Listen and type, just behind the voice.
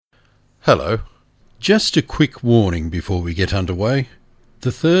Hello. Just a quick warning before we get underway.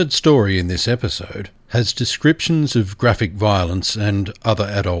 The third story in this episode has descriptions of graphic violence and other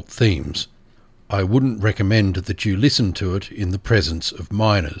adult themes. I wouldn't recommend that you listen to it in the presence of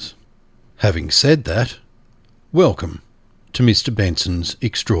minors. Having said that, welcome to Mr. Benson's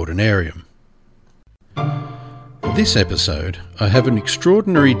Extraordinarium. This episode, I have an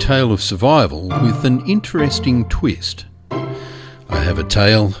extraordinary tale of survival with an interesting twist. I have a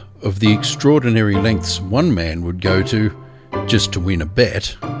tale of the extraordinary lengths one man would go to just to win a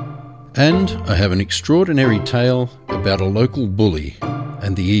bet, and I have an extraordinary tale about a local bully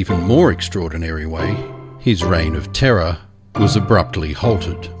and the even more extraordinary way his reign of terror was abruptly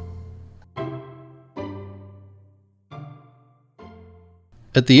halted.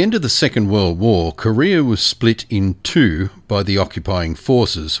 At the end of the Second World War, Korea was split in two by the occupying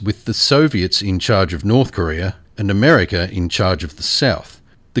forces, with the Soviets in charge of North Korea and America in charge of the South.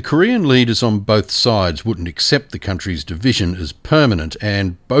 The Korean leaders on both sides wouldn't accept the country's division as permanent,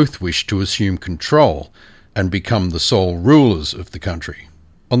 and both wished to assume control and become the sole rulers of the country.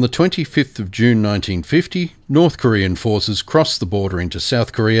 On the 25th of June 1950, North Korean forces crossed the border into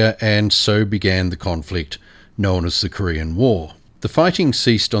South Korea, and so began the conflict known as the Korean War. The fighting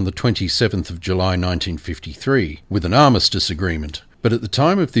ceased on the 27th of July 1953 with an armistice agreement, but at the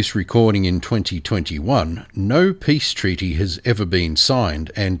time of this recording in 2021, no peace treaty has ever been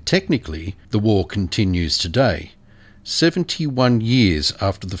signed, and technically the war continues today, 71 years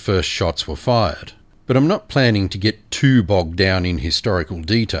after the first shots were fired. But I'm not planning to get too bogged down in historical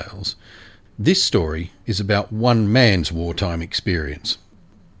details. This story is about one man's wartime experience.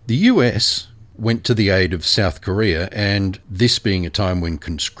 The US went to the aid of South Korea, and this being a time when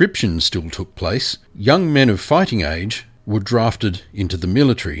conscription still took place, young men of fighting age were drafted into the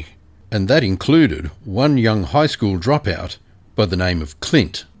military, and that included one young high school dropout by the name of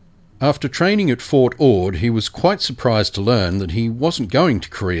Clint. After training at Fort Ord, he was quite surprised to learn that he wasn't going to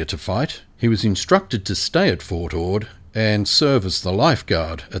Korea to fight. He was instructed to stay at Fort Ord and serve as the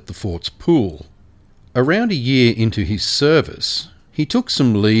lifeguard at the fort's pool. Around a year into his service, he took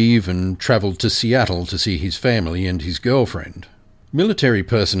some leave and travelled to Seattle to see his family and his girlfriend. Military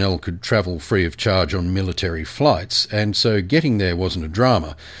personnel could travel free of charge on military flights, and so getting there wasn't a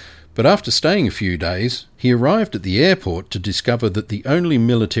drama. But after staying a few days, he arrived at the airport to discover that the only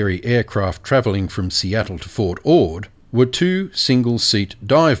military aircraft travelling from Seattle to Fort Ord were two single-seat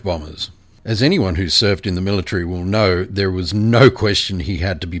dive bombers. As anyone who served in the military will know, there was no question he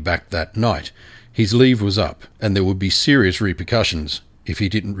had to be back that night. His leave was up, and there would be serious repercussions if he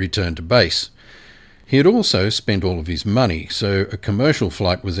didn't return to base. He had also spent all of his money, so a commercial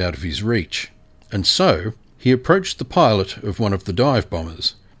flight was out of his reach. And so he approached the pilot of one of the dive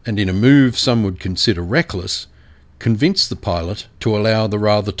bombers, and in a move some would consider reckless, convinced the pilot to allow the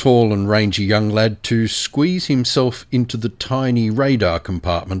rather tall and rangy young lad to squeeze himself into the tiny radar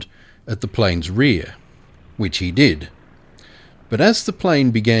compartment at the plane's rear, which he did. But as the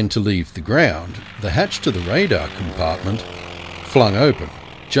plane began to leave the ground, the hatch to the radar compartment flung open,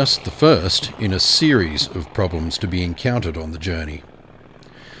 just the first in a series of problems to be encountered on the journey.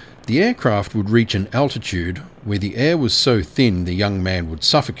 The aircraft would reach an altitude where the air was so thin the young man would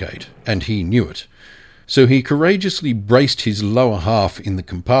suffocate, and he knew it. So he courageously braced his lower half in the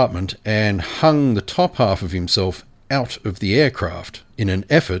compartment and hung the top half of himself out of the aircraft in an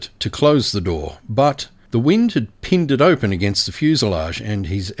effort to close the door, but the wind had pinned it open against the fuselage, and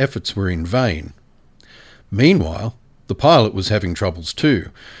his efforts were in vain. Meanwhile, the pilot was having troubles too.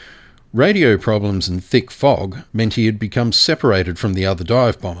 Radio problems and thick fog meant he had become separated from the other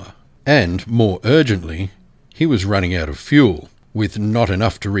dive bomber, and, more urgently, he was running out of fuel, with not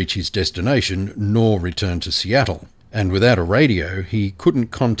enough to reach his destination nor return to Seattle, and without a radio he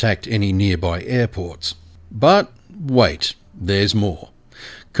couldn't contact any nearby airports. But wait, there's more.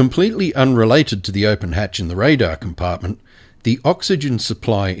 Completely unrelated to the open hatch in the radar compartment, the oxygen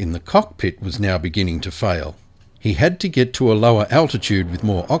supply in the cockpit was now beginning to fail. He had to get to a lower altitude with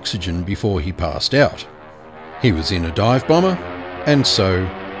more oxygen before he passed out. He was in a dive bomber, and so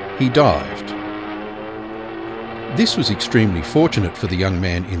he dived. This was extremely fortunate for the young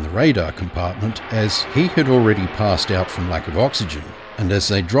man in the radar compartment, as he had already passed out from lack of oxygen, and as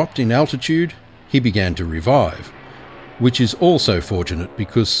they dropped in altitude, he began to revive, which is also fortunate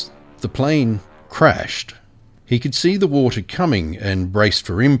because the plane crashed. He could see the water coming and braced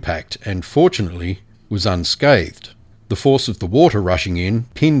for impact, and fortunately was unscathed. The force of the water rushing in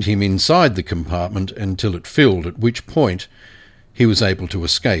pinned him inside the compartment until it filled, at which point he was able to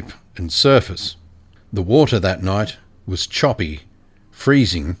escape and surface. The water that night was choppy,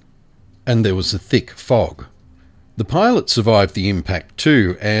 freezing, and there was a thick fog. The pilot survived the impact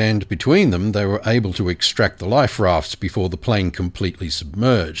too, and between them they were able to extract the life rafts before the plane completely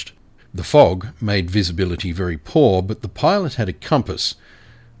submerged. The fog made visibility very poor, but the pilot had a compass,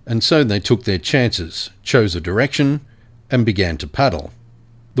 and so they took their chances, chose a direction, and began to paddle.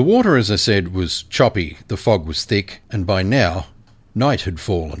 The water, as I said, was choppy, the fog was thick, and by now, night had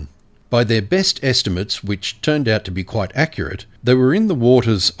fallen. By their best estimates, which turned out to be quite accurate, they were in the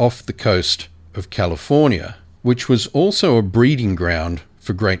waters off the coast of California, which was also a breeding ground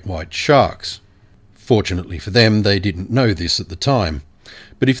for great white sharks. Fortunately for them, they didn't know this at the time.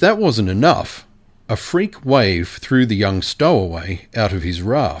 But if that wasn't enough, a freak wave threw the young stowaway out of his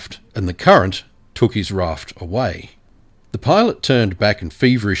raft, and the current took his raft away. The pilot turned back and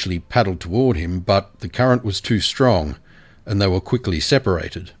feverishly paddled toward him, but the current was too strong, and they were quickly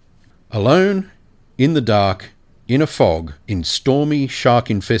separated. Alone, in the dark, in a fog, in stormy,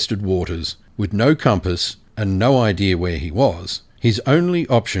 shark-infested waters, with no compass and no idea where he was, his only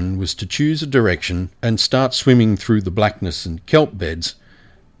option was to choose a direction and start swimming through the blackness and kelp beds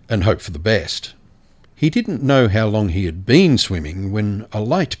and hope for the best. He didn't know how long he had been swimming when a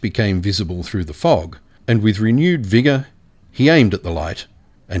light became visible through the fog, and with renewed vigour he aimed at the light,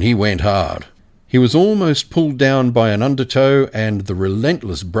 and he went hard. He was almost pulled down by an undertow, and the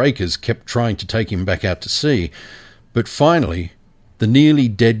relentless breakers kept trying to take him back out to sea, but finally the nearly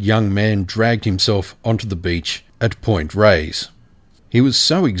dead young man dragged himself onto the beach at Point Reyes. He was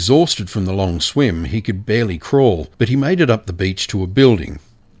so exhausted from the long swim he could barely crawl, but he made it up the beach to a building.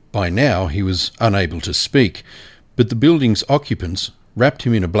 By now he was unable to speak, but the building's occupants wrapped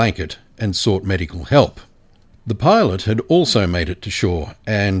him in a blanket and sought medical help. The pilot had also made it to shore,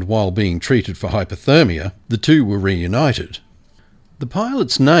 and while being treated for hypothermia, the two were reunited. The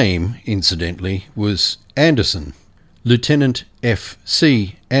pilot's name, incidentally, was Anderson, Lieutenant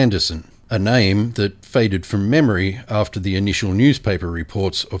F.C. Anderson, a name that faded from memory after the initial newspaper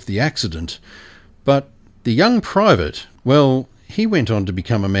reports of the accident. But the young private, well, he went on to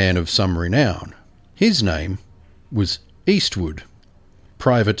become a man of some renown. His name was Eastwood,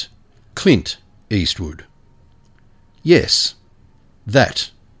 Private Clint Eastwood. Yes, that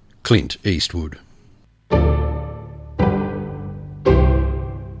Clint Eastwood.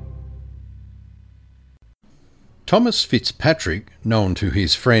 Thomas Fitzpatrick, known to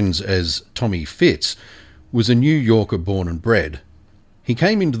his friends as Tommy Fitz, was a New Yorker born and bred. He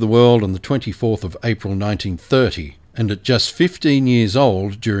came into the world on the 24th of April 1930, and at just 15 years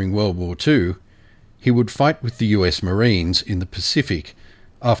old during World War II, he would fight with the US Marines in the Pacific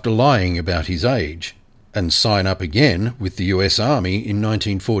after lying about his age, and sign up again with the US Army in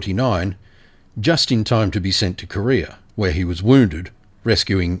 1949, just in time to be sent to Korea, where he was wounded,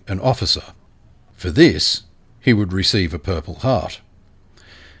 rescuing an officer. For this, he would receive a Purple Heart.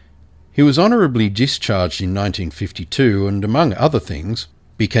 He was honourably discharged in 1952 and, among other things,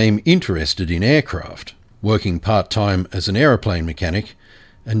 became interested in aircraft, working part-time as an aeroplane mechanic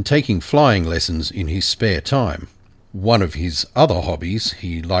and taking flying lessons in his spare time. One of his other hobbies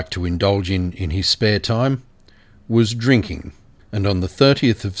he liked to indulge in his spare time was drinking, and on the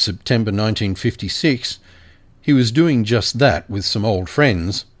 30th of September 1956 he was doing just that with some old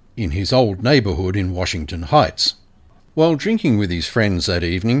friends in his old neighbourhood in Washington Heights. While drinking with his friends that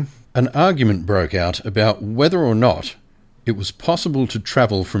evening, an argument broke out about whether or not it was possible to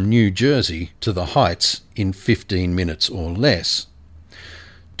travel from New Jersey to the Heights in 15 minutes or less.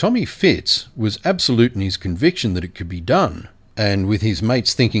 Tommy Fitz was absolute in his conviction that it could be done, and with his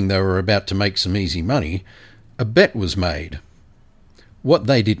mates thinking they were about to make some easy money, a bet was made. What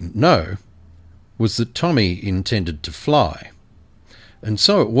they didn't know was that Tommy intended to fly. And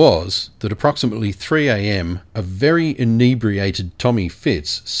so it was that approximately 3 a.m. a very inebriated Tommy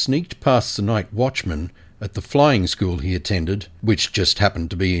Fitz sneaked past the night watchman at the flying school he attended, which just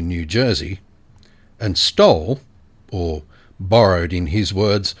happened to be in New Jersey, and stole, or borrowed in his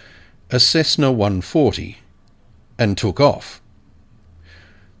words, a Cessna 140, and took off.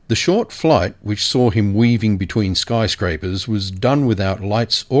 The short flight, which saw him weaving between skyscrapers, was done without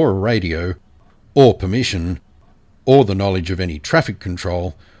lights or a radio, or permission, or the knowledge of any traffic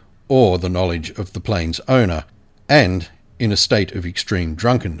control, or the knowledge of the plane's owner, and in a state of extreme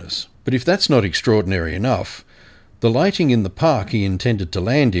drunkenness. But if that's not extraordinary enough, the lighting in the park he intended to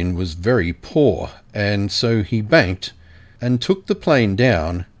land in was very poor, and so he banked and took the plane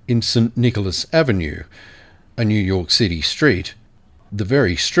down in St. Nicholas Avenue, a New York City street, the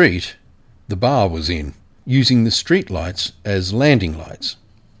very street the bar was in, using the street lights as landing lights.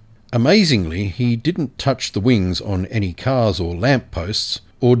 Amazingly, he didn't touch the wings on any cars or lamp posts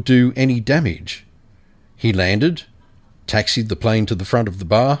or do any damage. He landed, taxied the plane to the front of the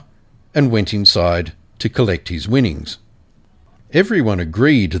bar, and went inside to collect his winnings. Everyone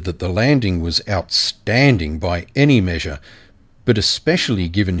agreed that the landing was outstanding by any measure, but especially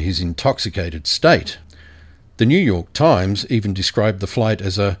given his intoxicated state. The New York Times even described the flight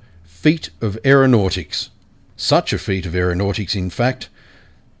as a feat of aeronautics. Such a feat of aeronautics, in fact,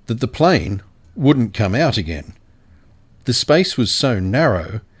 that the plane wouldn't come out again. The space was so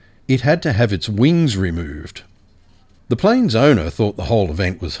narrow, it had to have its wings removed. The plane's owner thought the whole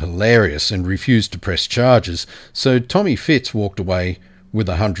event was hilarious and refused to press charges, so Tommy Fitz walked away with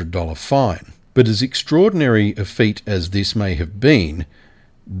a $100 fine. But as extraordinary a feat as this may have been,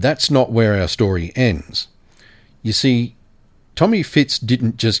 that's not where our story ends. You see, Tommy Fitz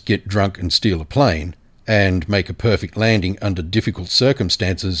didn't just get drunk and steal a plane and make a perfect landing under difficult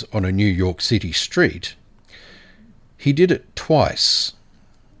circumstances on a New York City street. He did it twice.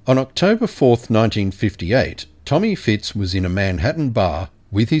 On October 4th, 1958, Tommy Fitz was in a Manhattan bar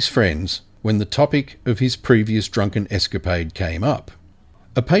with his friends when the topic of his previous drunken escapade came up.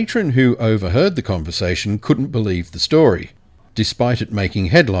 A patron who overheard the conversation couldn't believe the story, despite it making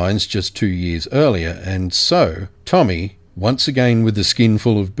headlines just 2 years earlier, and so Tommy, once again with a skin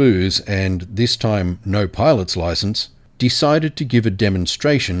full of booze and this time no pilot's license, decided to give a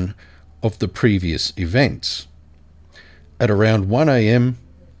demonstration of the previous events. At around 1 a.m,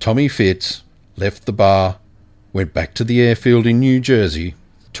 Tommy Fitz left the bar, went back to the airfield in New Jersey,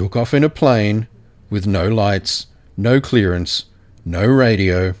 took off in a plane with no lights, no clearance, no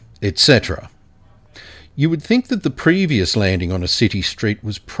radio, etc. You would think that the previous landing on a city street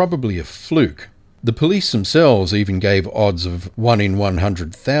was probably a fluke. The police themselves even gave odds of 1 in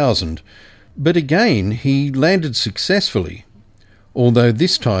 100,000, but again he landed successfully, although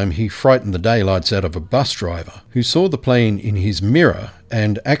this time he frightened the daylights out of a bus driver who saw the plane in his mirror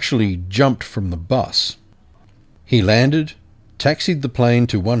and actually jumped from the bus. He landed, taxied the plane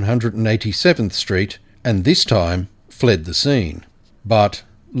to 187th Street, and this time fled the scene, but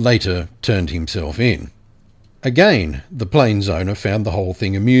later turned himself in. Again, the plane's owner found the whole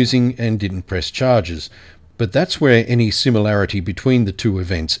thing amusing and didn't press charges, but that's where any similarity between the two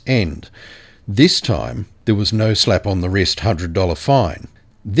events end. This time, there was no slap on the wrist $100 fine.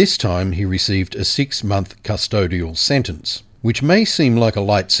 This time he received a 6-month custodial sentence, which may seem like a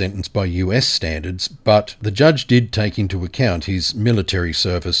light sentence by US standards, but the judge did take into account his military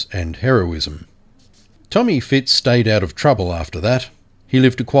service and heroism. Tommy Fitz stayed out of trouble after that. He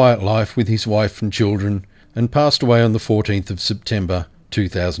lived a quiet life with his wife and children and passed away on the 14th of September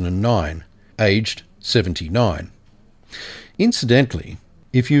 2009, aged 79. Incidentally,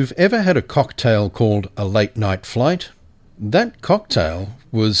 if you've ever had a cocktail called a late night flight, that cocktail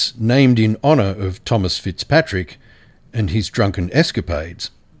was named in honour of Thomas Fitzpatrick and his drunken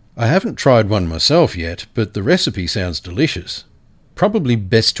escapades. I haven't tried one myself yet, but the recipe sounds delicious. Probably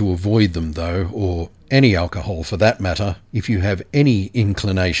best to avoid them though, or any alcohol for that matter, if you have any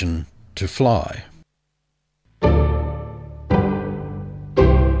inclination to fly.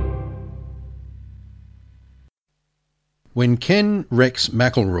 When Ken Rex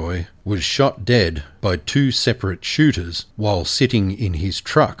McElroy was shot dead by 2 separate shooters while sitting in his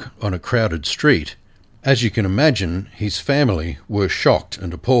truck on a crowded street, as you can imagine, his family were shocked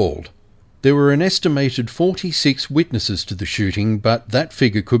and appalled. There were an estimated 46 witnesses to the shooting, but that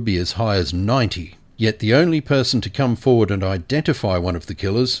figure could be as high as 90. Yet the only person to come forward and identify one of the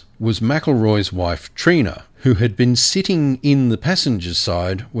killers was McElroy's wife Trina, who had been sitting in the passenger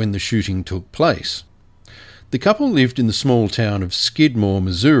side when the shooting took place. The couple lived in the small town of Skidmore,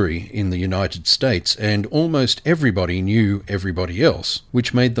 Missouri in the United States, and almost everybody knew everybody else,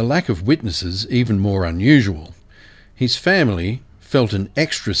 which made the lack of witnesses even more unusual. His family felt an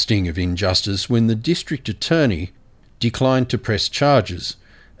extra sting of injustice when the district attorney declined to press charges,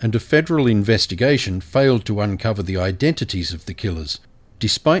 and a federal investigation failed to uncover the identities of the killers,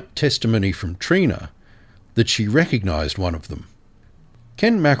 despite testimony from Trina that she recognised one of them.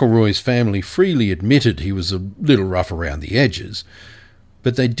 Ken McElroy's family freely admitted he was a little rough around the edges,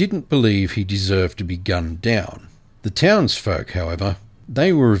 but they didn't believe he deserved to be gunned down. The townsfolk, however,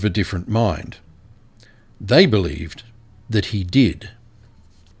 they were of a different mind. They believed that he did.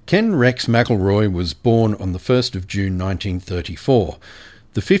 Ken Rex McElroy was born on the 1st of June 1934,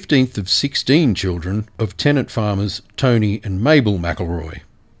 the 15th of 16 children of tenant farmers Tony and Mabel McElroy.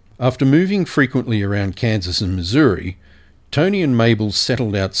 After moving frequently around Kansas and Missouri, Tony and Mabel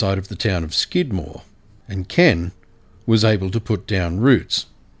settled outside of the town of Skidmore, and Ken was able to put down roots.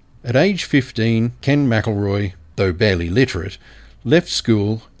 At age 15, Ken McElroy, though barely literate, left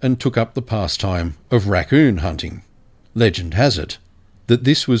school and took up the pastime of raccoon hunting. Legend has it that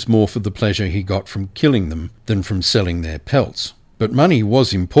this was more for the pleasure he got from killing them than from selling their pelts. But money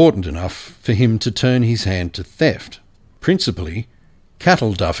was important enough for him to turn his hand to theft, principally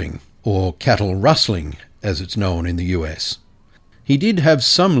cattle duffing, or cattle rustling as it's known in the US. He did have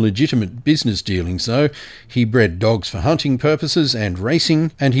some legitimate business dealings though. He bred dogs for hunting purposes and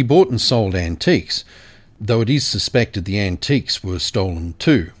racing, and he bought and sold antiques, though it is suspected the antiques were stolen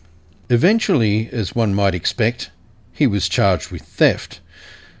too. Eventually, as one might expect, he was charged with theft.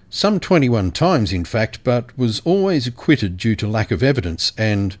 Some 21 times in fact, but was always acquitted due to lack of evidence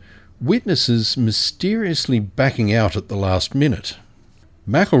and witnesses mysteriously backing out at the last minute.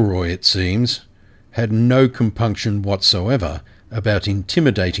 McElroy, it seems, had no compunction whatsoever about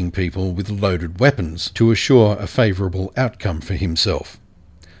intimidating people with loaded weapons to assure a favourable outcome for himself.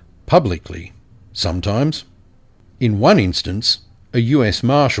 Publicly, sometimes. In one instance, a US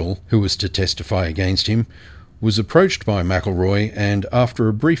Marshal, who was to testify against him, was approached by McElroy and, after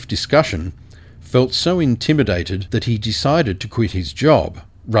a brief discussion, felt so intimidated that he decided to quit his job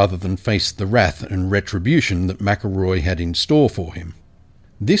rather than face the wrath and retribution that McElroy had in store for him.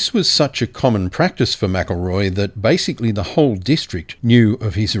 This was such a common practice for McElroy that basically the whole district knew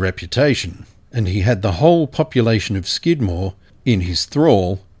of his reputation, and he had the whole population of Skidmore in his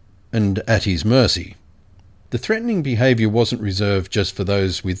thrall and at his mercy. The threatening behaviour wasn't reserved just for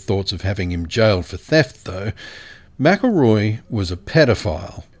those with thoughts of having him jailed for theft, though. McElroy was a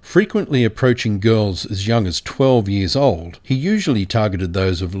pedophile, frequently approaching girls as young as 12 years old. He usually targeted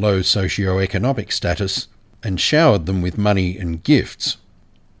those of low socio-economic status and showered them with money and gifts.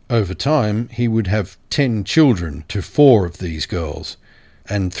 Over time, he would have 10 children to 4 of these girls,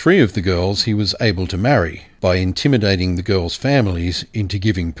 and 3 of the girls he was able to marry by intimidating the girls' families into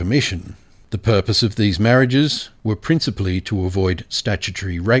giving permission. The purpose of these marriages were principally to avoid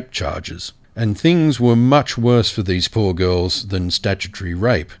statutory rape charges, and things were much worse for these poor girls than statutory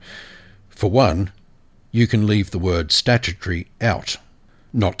rape. For one, you can leave the word statutory out.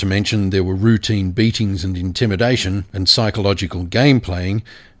 Not to mention there were routine beatings and intimidation and psychological game playing,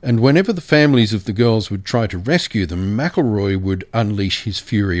 and whenever the families of the girls would try to rescue them, McElroy would unleash his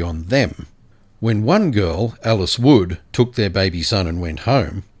fury on them. When one girl, Alice Wood, took their baby son and went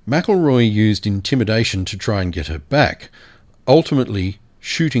home, McElroy used intimidation to try and get her back, ultimately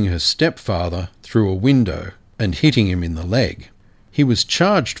shooting her stepfather through a window and hitting him in the leg. He was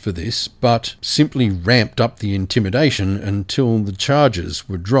charged for this, but simply ramped up the intimidation until the charges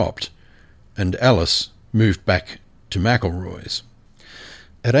were dropped, and Alice moved back to McElroy's.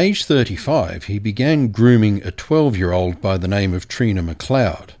 At age 35, he began grooming a 12-year-old by the name of Trina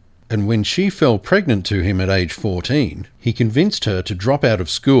McLeod, and when she fell pregnant to him at age 14, he convinced her to drop out of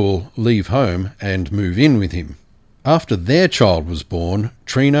school, leave home, and move in with him. After their child was born,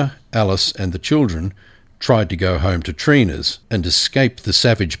 Trina, Alice, and the children tried to go home to Trina's and escape the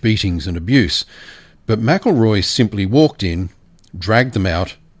savage beatings and abuse, but McElroy simply walked in, dragged them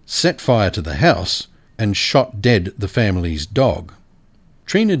out, set fire to the house, and shot dead the family's dog.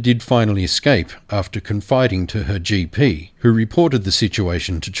 Trina did finally escape after confiding to her GP, who reported the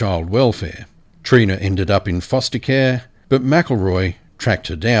situation to Child Welfare. Trina ended up in foster care, but McElroy tracked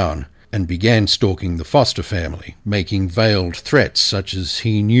her down and began stalking the foster family, making veiled threats such as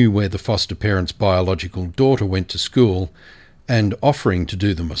he knew where the foster parents' biological daughter went to school and offering to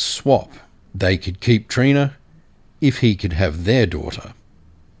do them a swap. They could keep Trina if he could have their daughter.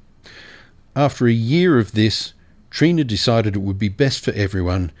 After a year of this, Trina decided it would be best for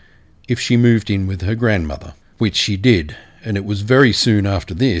everyone if she moved in with her grandmother, which she did, and it was very soon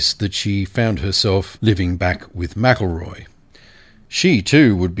after this that she found herself living back with McElroy. She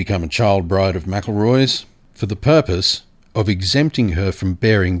too would become a child bride of McElroy's for the purpose of exempting her from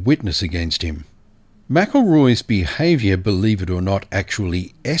bearing witness against him. McElroy's behaviour, believe it or not,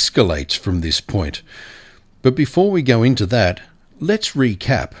 actually escalates from this point. But before we go into that, let's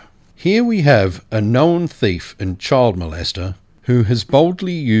recap. Here we have a known thief and child molester who has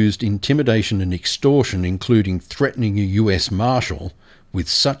boldly used intimidation and extortion, including threatening a US Marshal with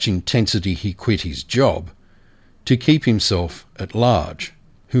such intensity he quit his job, to keep himself at large,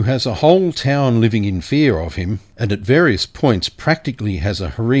 who has a whole town living in fear of him, and at various points practically has a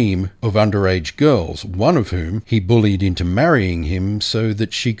harem of underage girls, one of whom he bullied into marrying him so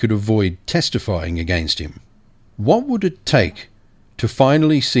that she could avoid testifying against him. What would it take to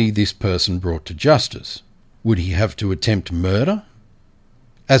finally see this person brought to justice? Would he have to attempt murder?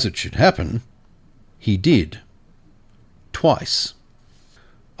 As it should happen, he did. Twice.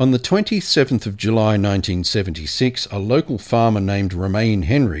 On the 27th of July 1976, a local farmer named Romaine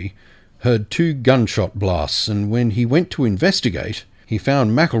Henry heard 2 gunshot blasts, and when he went to investigate, he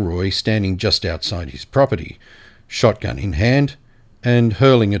found McElroy standing just outside his property, shotgun in hand, and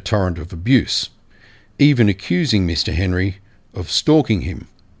hurling a torrent of abuse, even accusing Mr. Henry of stalking him,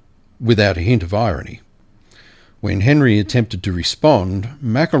 without a hint of irony. When Henry attempted to respond,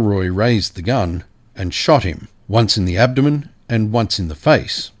 McElroy raised the gun and shot him, once in the abdomen and once in the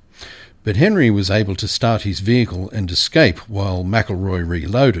face. But Henry was able to start his vehicle and escape while McElroy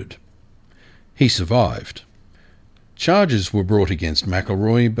reloaded. He survived. Charges were brought against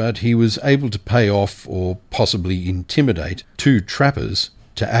McElroy, but he was able to pay off or possibly intimidate 2 trappers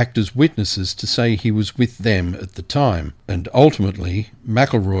to act as witnesses to say he was with them at the time, and ultimately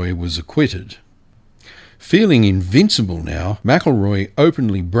McElroy was acquitted. Feeling invincible now, McElroy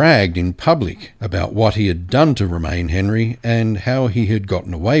openly bragged in public about what he had done to Romaine Henry and how he had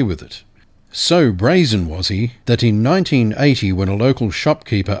gotten away with it. So brazen was he that in 1980, when a local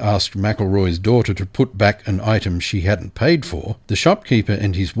shopkeeper asked McElroy's daughter to put back an item she hadn't paid for, the shopkeeper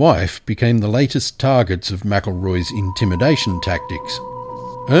and his wife became the latest targets of McElroy's intimidation tactics.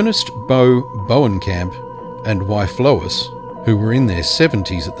 Ernest Beau Bowenkamp and wife Lois, who were in their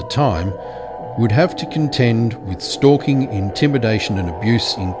 70s at the time, would have to contend with stalking, intimidation and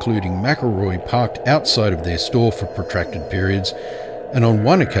abuse, including McElroy parked outside of their store for protracted periods, and on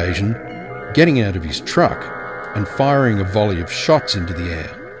one occasion getting out of his truck and firing a volley of shots into the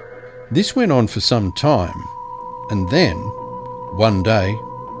air. This went on for some time, and then, one day,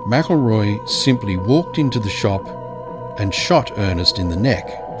 McElroy simply walked into the shop and shot Ernest in the neck,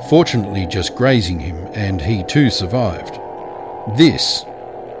 fortunately just grazing him, and he too survived. This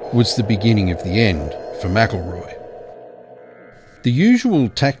was the beginning of the end for McElroy. The usual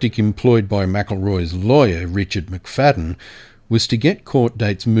tactic employed by McElroy's lawyer, Richard McFadden, was to get court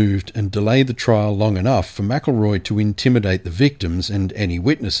dates moved and delay the trial long enough for McElroy to intimidate the victims and any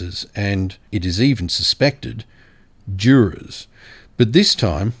witnesses, and, it is even suspected, jurors. But this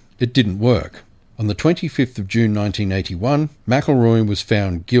time, it didn't work. On the 25th of June 1981, McElroy was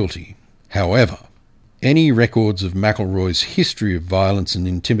found guilty. However, any records of McElroy's history of violence and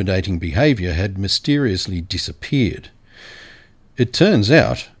intimidating behaviour had mysteriously disappeared. It turns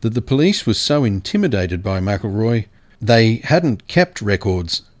out that the police were so intimidated by McElroy they hadn't kept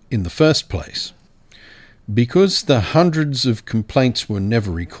records in the first place. Because the hundreds of complaints were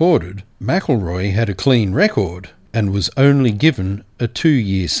never recorded, McElroy had a clean record and was only given a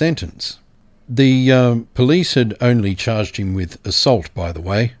 2-year sentence. The police had only charged him with assault, by the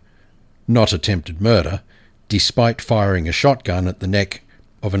way, not attempted murder, despite firing a shotgun at the neck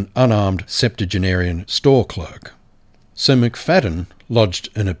of an unarmed septuagenarian store clerk. So McFadden lodged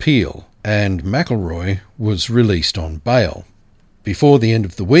an appeal, and McElroy was released on bail. Before the end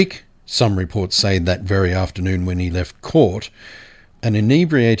of the week, some reports say that very afternoon when he left court, an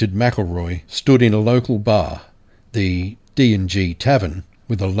inebriated McElroy stood in a local bar, the D&G Tavern,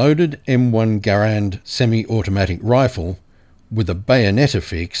 with a loaded M1 Garand semi-automatic rifle with a bayonet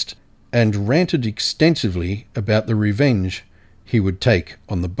affixed, and ranted extensively about the revenge he would take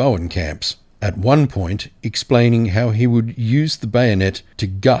on the Bowenkamps, at one point explaining how he would use the bayonet to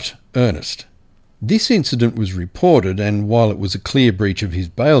gut Ernest. This incident was reported, and while it was a clear breach of his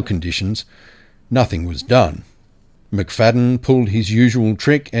bail conditions, nothing was done. McFadden pulled his usual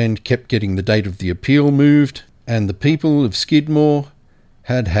trick and kept getting the date of the appeal moved, and the people of Skidmore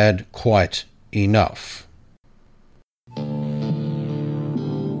had had quite enough.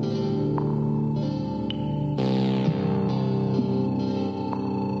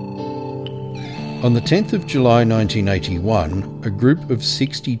 On the 10th of July 1981, a group of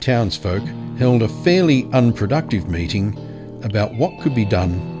 60 townsfolk held a fairly unproductive meeting about what could be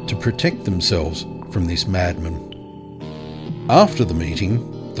done to protect themselves from this madman. After the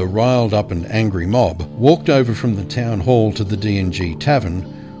meeting, the riled up and angry mob walked over from the town hall to the D&G Tavern,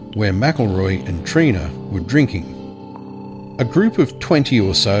 where McElroy and Trina were drinking. A group of 20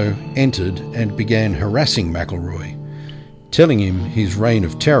 or so entered and began harassing McElroy, telling him his reign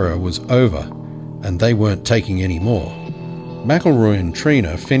of terror was over and they weren't taking any more. McElroy and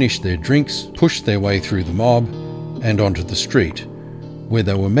Trina finished their drinks, pushed their way through the mob and onto the street, where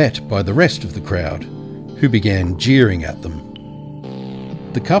they were met by the rest of the crowd, who began jeering at them.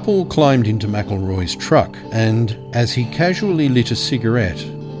 The couple climbed into McElroy's truck, and as he casually lit a cigarette,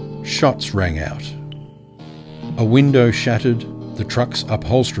 shots rang out. A window shattered, the truck's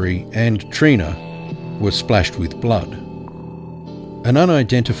upholstery and Trina were splashed with blood. An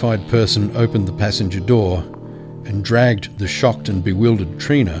unidentified person opened the passenger door and dragged the shocked and bewildered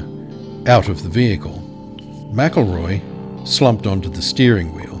Trina out of the vehicle. McElroy slumped onto the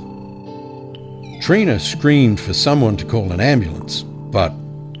steering wheel. Trina screamed for someone to call an ambulance, but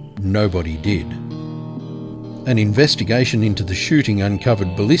nobody did. An investigation into the shooting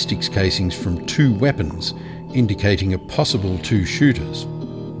uncovered ballistics casings from 2 weapons, indicating a possible 2 shooters.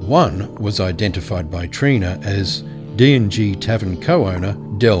 One was identified by Trina as D&G Tavern co-owner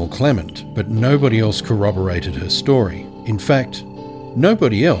Del Clement, but nobody else corroborated her story. In fact,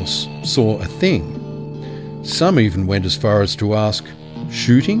 nobody else saw a thing. Some even went as far as to ask,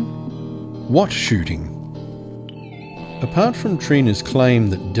 shooting? What shooting? Apart from Trina's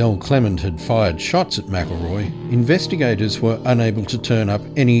claim that Del Clement had fired shots at McElroy, investigators were unable to turn up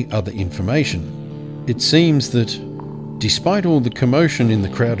any other information. It seems that, despite all the commotion in the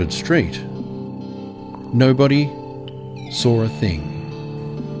crowded street, nobody saw a thing.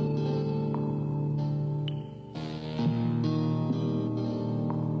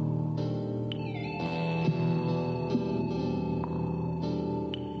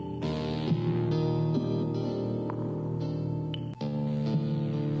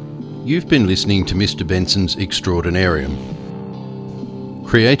 You've been listening to Mr. Benson's Extraordinarium.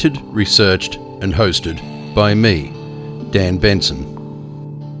 Created, researched and hosted by me, Dan Benson.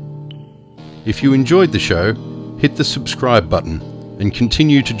 If you enjoyed the show, hit the subscribe button and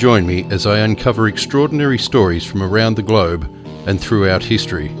continue to join me as I uncover extraordinary stories from around the globe and throughout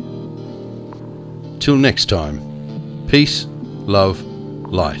history. Till next time, peace, love,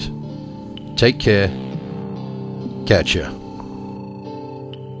 light. Take care. Catch ya.